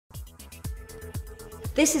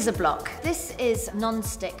This is a block. This is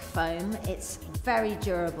non-stick foam. It's very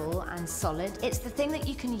durable and solid. It's the thing that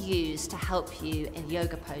you can use to help you in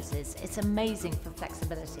yoga poses. It's amazing for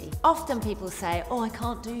flexibility. Often people say, oh, I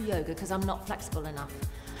can't do yoga because I'm not flexible enough.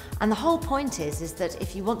 And the whole point is that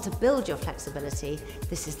if you want to build your flexibility,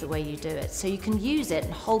 this is the way you do it. So you can use it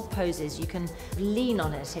and hold poses. You can lean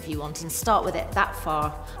on it if you want and start with it that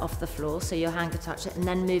far off the floor so your hand can touch it, and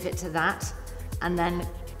then move it to that, and then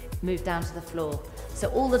move down to the floor. So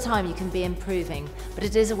all the time you can be improving, but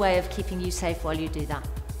it is a way of keeping you safe while you do that.